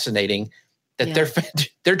really fascinating, that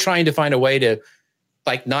they're trying to find a way to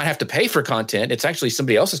like not have to pay for content. It's actually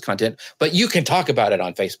somebody else's content, but you can talk about it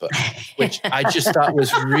on Facebook, which I just thought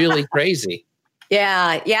was really crazy.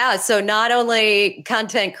 Yeah. So not only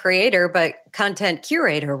content creator, but content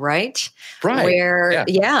curator, right? Right. Where,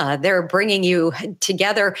 they're bringing you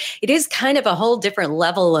together. It is kind of a whole different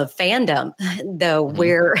level of fandom, though,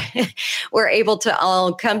 where we're able to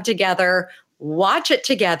all come together, watch it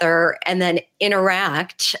together, and then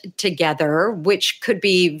interact together, which could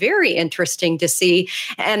be very interesting to see.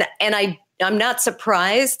 And I'm not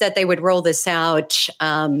surprised that they would roll this out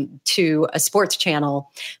to a sports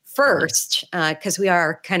channel first, because we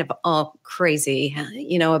are kind of all crazy,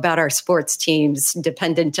 about our sports teams,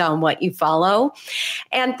 dependent on what you follow.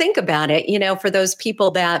 And think about it, for those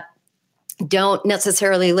people that don't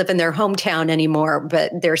necessarily live in their hometown anymore,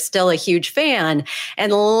 but they're still a huge fan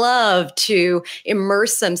and love to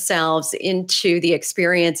immerse themselves into the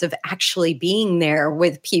experience of actually being there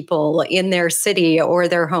with people in their city or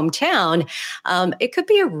their hometown. It could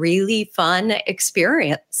be a really fun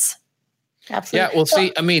experience. Absolutely. Yeah, well,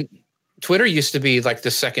 see, Twitter used to be like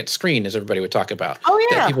the second screen, as everybody would talk about. Oh,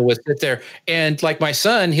 yeah. That people would sit there. And like my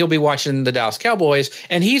son, he'll be watching the Dallas Cowboys,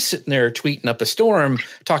 and he's sitting there tweeting up a storm,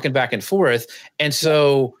 talking back and forth. And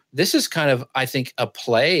so this is kind of, I think, a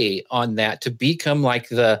play on that to become like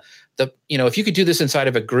the if you could do this inside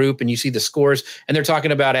of a group and you see the scores, and they're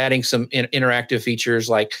talking about adding some interactive features,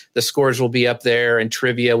 like the scores will be up there and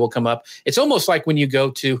trivia will come up. It's almost like when you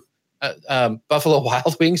go to Buffalo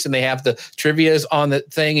Wild Wings and they have the trivias on the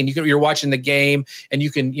thing, and you're watching the game, and you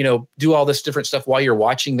can, do all this different stuff while you're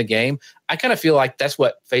watching the game. I kind of feel like that's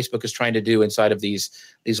what Facebook is trying to do inside of these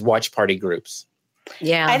watch party groups.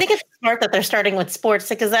 Yeah. I think it's smart that they're starting with sports,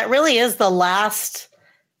 because that really is the last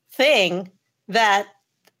thing that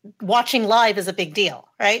watching live is a big deal,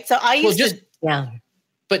 right? So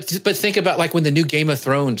but think about like when the new Game of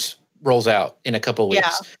Thrones rolls out in a couple of weeks.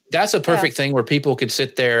 Yeah. That's a perfect thing where people could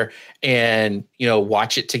sit there and,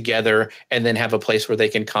 watch it together and then have a place where they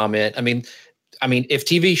can comment. I mean, if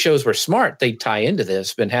TV shows were smart, they'd tie into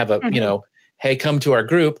this and have a, hey, come to our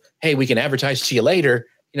group. Hey, we can advertise to you later.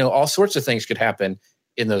 All sorts of things could happen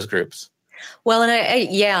in those groups. Well, and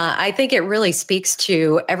I think it really speaks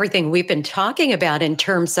to everything we've been talking about in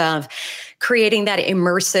terms of creating that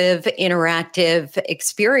immersive, interactive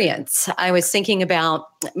experience. I was thinking about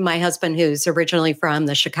my husband, who's originally from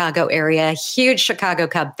the Chicago area, huge Chicago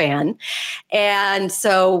Cub fan. And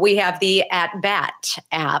so we have the At Bat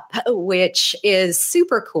app, which is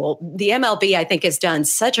super cool. The MLB, I think, has done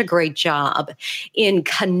such a great job in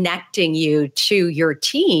connecting you to your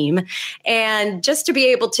team. And just to be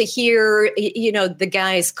able to hear, the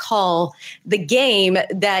guys call the game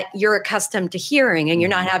that you're accustomed to hearing, and you're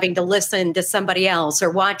not having to listen to somebody else or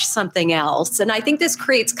watch something else. And I think this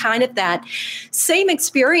creates kind of that same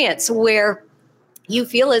experience where you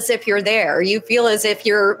feel as if you're there. You feel as if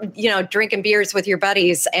you're, drinking beers with your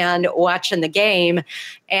buddies and watching the game.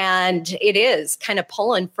 And it is kind of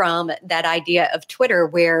pulling from that idea of Twitter,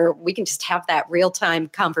 where we can just have that real-time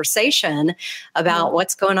conversation about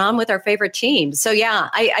what's going on with our favorite team. So yeah,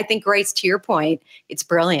 I think, Grace, to your point, it's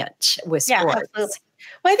brilliant with sports. Yeah, absolutely.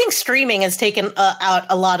 Well, I think streaming has taken out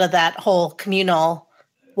a lot of that whole communal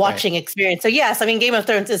watching experience. So yes, Game of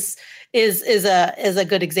Thrones is a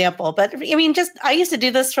good example. But I used to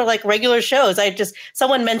do this for like regular shows.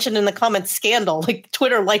 Someone mentioned in the comments Scandal, like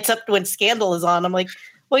Twitter lights up when Scandal is on. I'm like,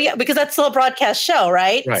 well, yeah, because that's still a broadcast show,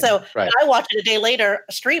 right? So I watch it a day later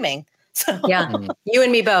streaming. So yeah, you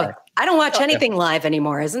and me both. I don't watch anything live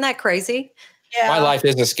anymore. Isn't that crazy? Yeah. My life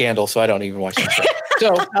is a scandal, so I don't even watch it.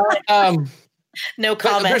 So, no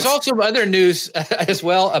comment. There's also other news as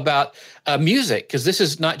well about music, because this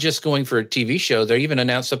is not just going for a TV show. They even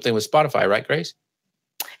announced something with Spotify, right, Grace?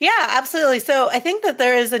 Yeah, absolutely. So I think that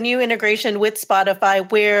there is a new integration with Spotify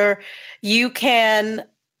where you can,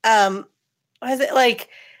 now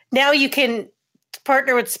you can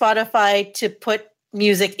partner with Spotify to put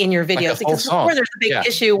music in your videos, because before there's a big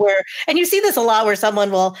issue where, and you see this a lot, where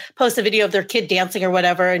someone will post a video of their kid dancing or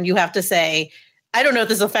whatever, and you have to say, I don't know if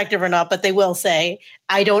this is effective or not, but they will say,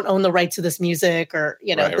 I don't own the rights to this music, or,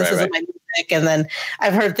 this isn't my music. And then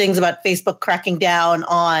I've heard things about Facebook cracking down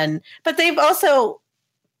on, but they've also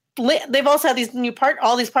had these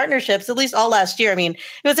all these partnerships, at least all last year. It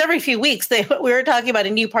was every few weeks. We were talking about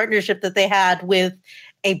a new partnership that they had with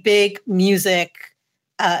a big music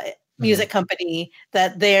company,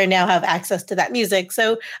 that they now have access to that music.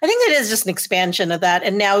 So I think it is just an expansion of that.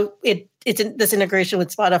 And now this integration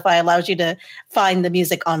with Spotify allows you to find the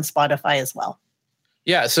music on Spotify as well.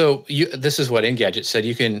 Yeah. So this is what Engadget said.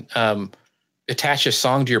 You can attach a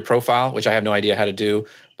song to your profile, which I have no idea how to do,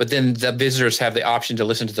 but then the visitors have the option to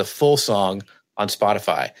listen to the full song on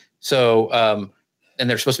Spotify. So, and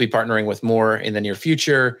they're supposed to be partnering with more in the near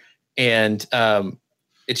future. And,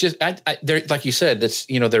 it's just, they're, like you said, that's,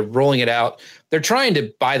 they're rolling it out. They're trying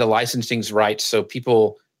to buy the licensing rights so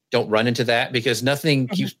people don't run into that, because nothing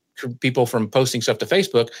keeps people from posting stuff to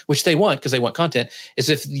Facebook, which they want because they want content, is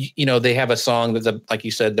if, they have a song that, like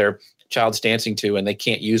you said, their child's dancing to, and they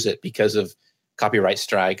can't use it because of copyright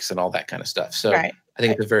strikes and all that kind of stuff. So I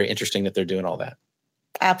think it's very interesting that they're doing all that.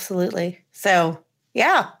 Absolutely. So,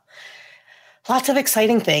 yeah. Lots of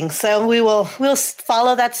exciting things. So we'll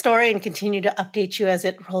follow that story and continue to update you as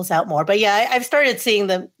it rolls out more. But yeah, I've started seeing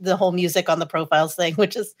the whole music on the profiles thing,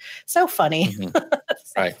 which is so funny.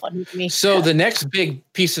 Funny to me. So the next big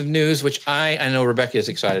piece of news, which I know Rebecca is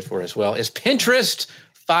excited for as well, is Pinterest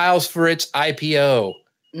files for its IPO.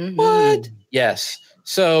 Mm-hmm. What? Yes.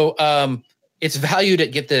 So it's valued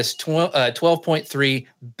at, get this, $12.3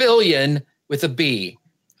 billion with a B.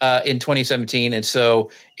 In 2017, and so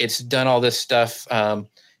it's done all this stuff.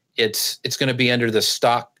 It's going to be under the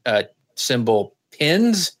stock symbol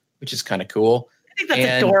PINS, which is kind of cool. I think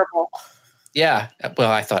that's adorable. Yeah, well,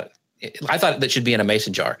 I thought that should be in a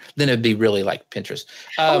mason jar. Then it'd be really like Pinterest.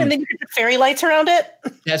 And then you can put fairy lights around it.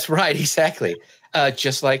 That's right, exactly.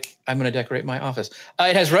 Just like I'm going to decorate my office.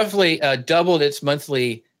 It has roughly doubled its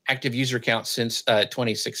monthly active user count since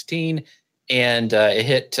 2016, and it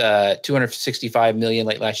hit 265 million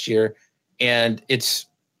late last year, and it's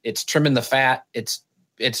trimming the fat. It's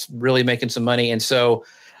really making some money. And so,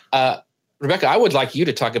 Rebecca, I would like you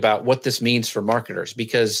to talk about what this means for marketers,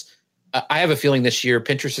 because I have a feeling this year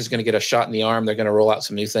Pinterest is going to get a shot in the arm. They're going to roll out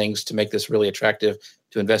some new things to make this really attractive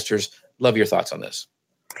to investors. Love your thoughts on this.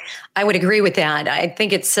 I would agree with that. I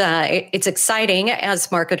think it's exciting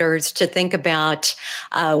as marketers to think about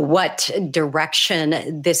what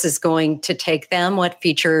direction this is going to take them, what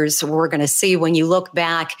features we're going to see. When you look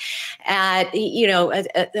back at,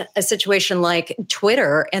 a situation like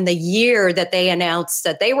Twitter and the year that they announced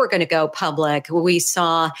that they were going to go public, we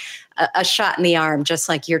saw a shot in the arm, just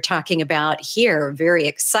like you're talking about here. Very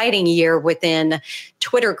exciting year within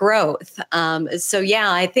Twitter growth.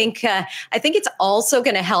 I think it's also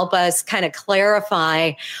going to help us kind of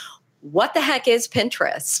clarify what the heck is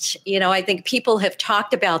Pinterest. I think people have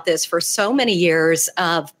talked about this for so many years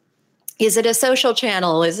of, is it a social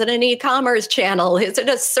channel? Is it an e-commerce channel? Is it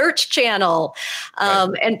a search channel?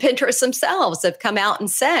 Right. And Pinterest themselves have come out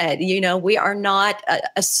and said, we are not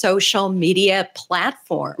a social media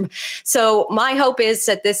platform. So my hope is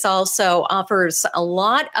that this also offers a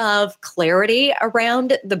lot of clarity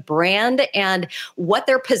around the brand and what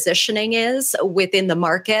their positioning is within the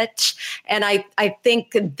market. And I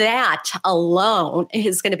think that alone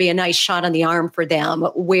is going to be a nice shot on the arm for them,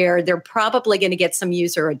 where they're probably going to get some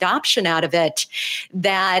user adoption out of it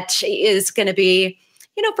that is going to be,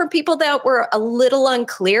 for people that were a little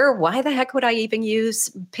unclear, why the heck would I even use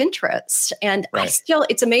Pinterest? And right.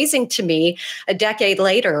 It's amazing to me a decade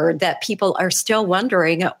later that people are still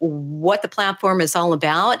wondering what the platform is all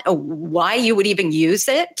about, why you would even use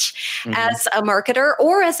it as a marketer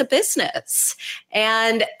or as a business,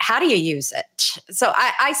 and how do you use it? So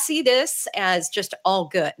I see this as just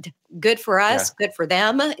all good for us, good for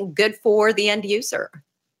them, good for the end user.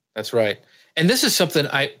 That's right. And this is something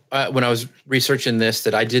when I was researching this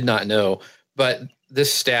that I did not know, but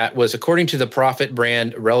this stat was, according to the Profit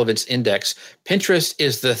Brand Relevance Index, Pinterest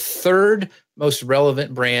is the third most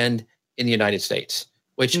relevant brand in the United States,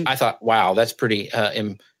 which I thought, wow, that's pretty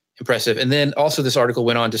impressive. And then also this article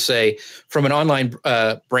went on to say, from an online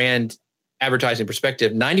brand advertising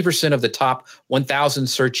perspective, 90% of the top 1,000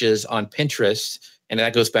 searches on Pinterest, and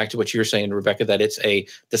that goes back to what you were saying, Rebecca, that it's a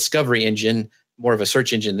discovery engine, more of a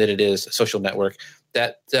search engine than it is a social network,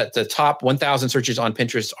 that the top 1,000 searches on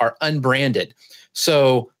Pinterest are unbranded.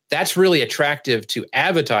 So that's really attractive to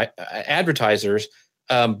advertisers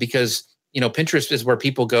because, Pinterest is where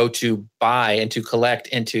people go to buy and to collect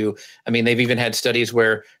and to, they've even had studies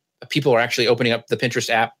where people are actually opening up the Pinterest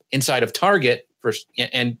app inside of Target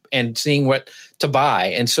and seeing what to buy.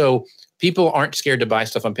 And so people aren't scared to buy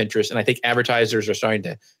stuff on Pinterest. And I think advertisers are starting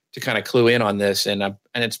to kind of clue in on this. And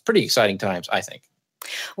it's pretty exciting times, I think.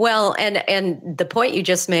 Well, and the point you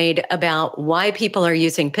just made about why people are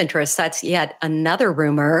using Pinterest, that's yet another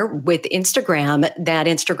rumor with Instagram, that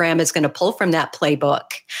Instagram is going to pull from that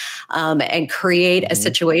playbook and create a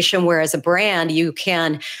situation where, as a brand, you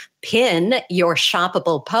can pin your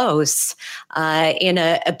shoppable posts in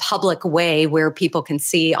a public way where people can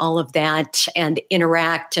see all of that and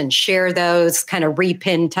interact and share those, kind of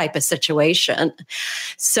repin type of situation.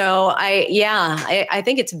 So I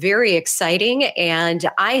think it's very exciting. And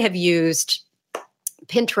I have used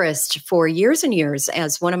Pinterest for years and years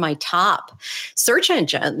as one of my top search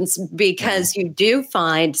engines because you do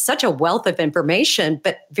find such a wealth of information,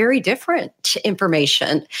 but very different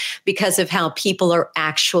information because of how people are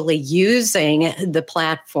actually using the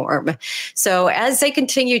platform. So as they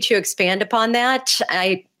continue to expand upon that,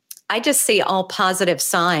 I just see all positive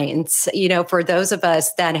signs, for those of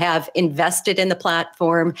us that have invested in the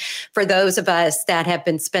platform, for those of us that have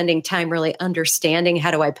been spending time really understanding,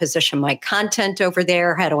 how do I position my content over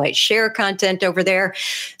there? How do I share content over there?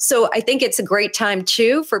 So I think it's a great time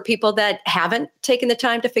too for people that haven't taken the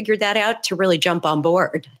time to figure that out to really jump on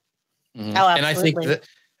board. Mm-hmm. Oh, absolutely. And I think that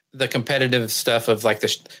the competitive stuff of like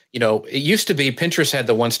this, it used to be Pinterest had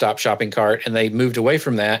the one-stop shopping cart and they moved away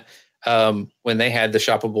from that. When they had the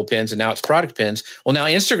shoppable pins and now it's product pins. Well, now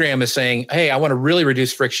Instagram is saying, hey, I want to really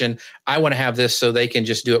reduce friction. I want to have this so they can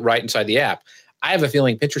just do it right inside the app. I have a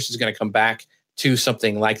feeling Pinterest is going to come back to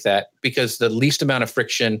something like that because the least amount of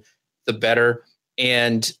friction, the better.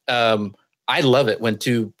 And I love it when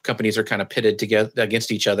two companies are kind of pitted together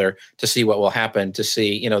against each other to see what will happen, to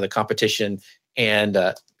see, the competition. And,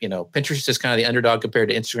 Pinterest is kind of the underdog compared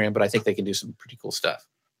to Instagram, but I think they can do some pretty cool stuff.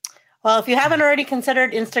 Well, if you haven't already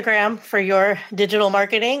considered Instagram for your digital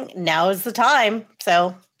marketing, now is the time.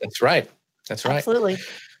 So That's right. Absolutely.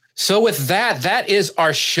 So with that is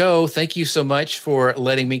our show. Thank you so much for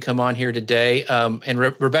letting me come on here today. And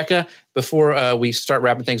Rebecca, before we start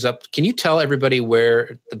wrapping things up, can you tell everybody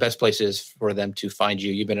where the best place is for them to find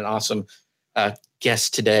you? You've been an awesome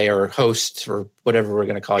guest today, or host, or whatever we're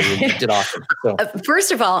going to call you. You did awesome. So.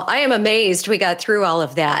 First of all, I am amazed we got through all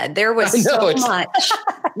of that. There was so much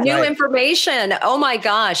new information. Oh my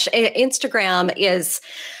gosh. Instagram is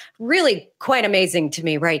really quite amazing to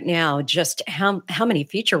me right now, just how many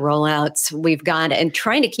feature rollouts we've got and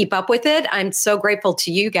trying to keep up with it. I'm so grateful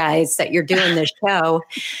to you guys that you're doing this show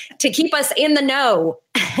to keep us in the know.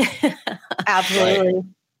 Absolutely. Right.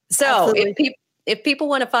 So if people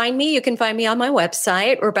want to find me, you can find me on my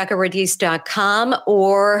website, RebeccaRadice.com,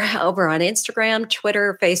 or over on Instagram,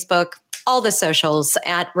 Twitter, Facebook, all the socials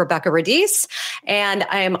at Rebecca Radice. And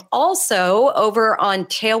I am also over on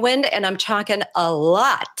Tailwind, and I'm talking a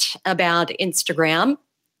lot about Instagram.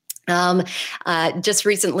 Just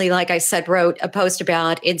recently, like I said, wrote a post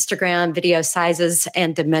about Instagram video sizes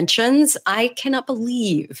and dimensions. I cannot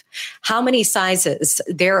believe how many sizes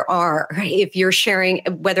there are if you're sharing,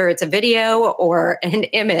 whether it's a video or an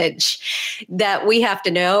image, that we have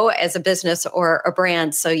to know as a business or a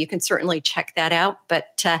brand. So you can certainly check that out.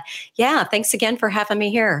 But yeah, thanks again for having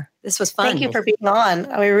me here. This was fun. Thank you for being on.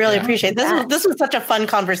 We really appreciate it. This was such a fun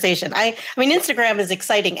conversation. I mean, Instagram is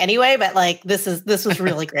exciting anyway, but like this was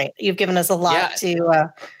really great. You've given us a lot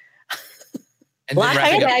to. I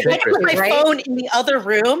put my phone in the other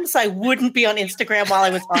room so I wouldn't be on Instagram while I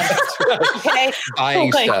was on it. Okay,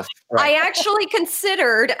 buying stuff. Right. I actually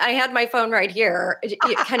considered. I had my phone right here,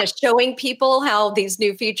 kind of showing people how these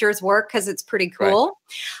new features work because it's pretty cool.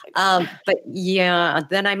 Right. But yeah,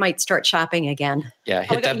 then I might start shopping again. Yeah,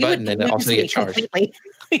 hit that button and also get charged.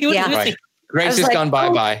 Yeah, right. Grace has gone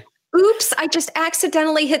bye. Oops! I just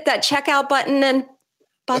accidentally hit that checkout button and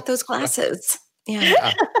bought those glasses.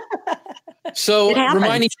 Yeah. So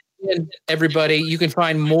reminding everybody, you can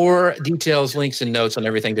find more details, links, and notes on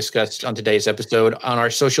everything discussed on today's episode on our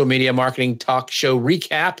Social Media Marketing Talk Show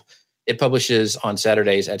recap. It publishes on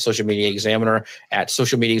Saturdays at Social Media Examiner at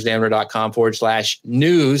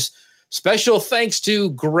socialmediaexaminer.com/news. Special thanks to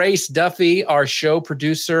Grace Duffy, our show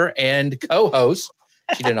producer and co-host.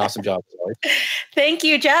 She did an awesome job. Thank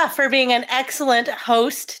you, Jeff, for being an excellent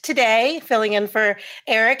host today, filling in for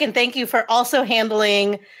Eric. And thank you for also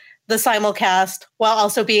handling the simulcast while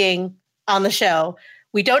also being on the show.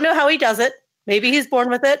 We don't know how he does it. Maybe he's born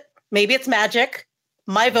with it. Maybe it's magic.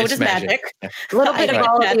 My vote is magic. A little bit of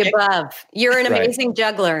all of the above. You're an amazing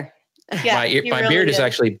juggler. Yeah, my really beard is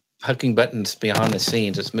actually hooking buttons behind the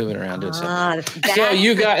scenes. It's moving around. So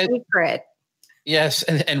you got it. Yes.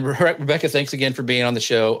 And Rebecca, thanks again for being on the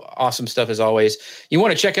show. Awesome stuff as always. You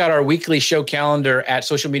want to check out our weekly show calendar at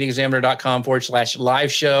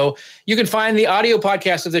socialmediaexaminer.com/live show. You can find the audio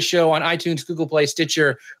podcast of this show on iTunes, Google Play,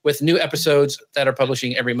 Stitcher, with new episodes that are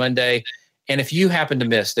publishing every Monday. And if you happen to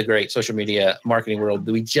miss the great social media marketing world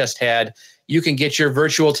that we just had, you can get your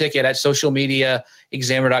virtual ticket at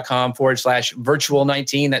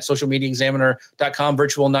socialmediaexaminer.com/virtual19. That's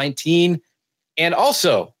socialmediaexaminer.com/virtual19. And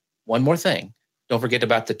also, one more thing. Don't forget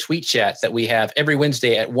about the tweet chat that we have every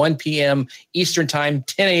Wednesday at 1 p.m. Eastern Time,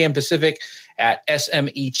 10 a.m. Pacific at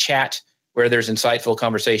SME Chat, where there's insightful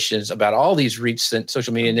conversations about all these recent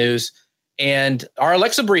social media news, and our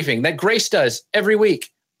Alexa briefing that Grace does every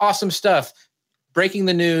week. Awesome stuff. Breaking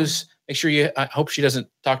the news. Make sure I hope she doesn't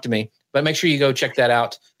talk to me, but make sure you go check that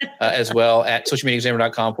out as well at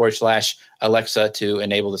socialmediaexaminer.com/Alexa to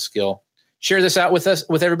enable the skill. Share this out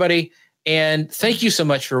with everybody. And thank you so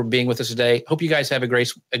much for being with us today. Hope you guys have a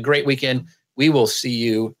great weekend. We will see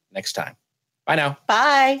you next time. Bye now.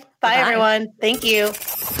 Bye. Bye, everyone. Thank you.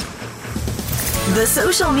 The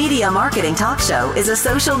Social Media Marketing Talk Show is a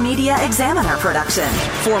Social Media Examiner production.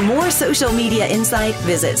 For more social media insight,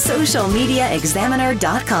 visit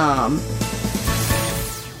socialmediaexaminer.com.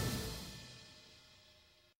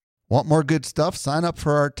 Want more good stuff? Sign up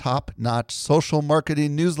for our top-notch social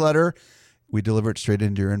marketing newsletter. We deliver it straight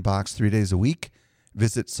into your inbox 3 days a week.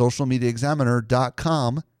 Visit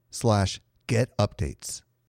socialmediaexaminer.com/get updates.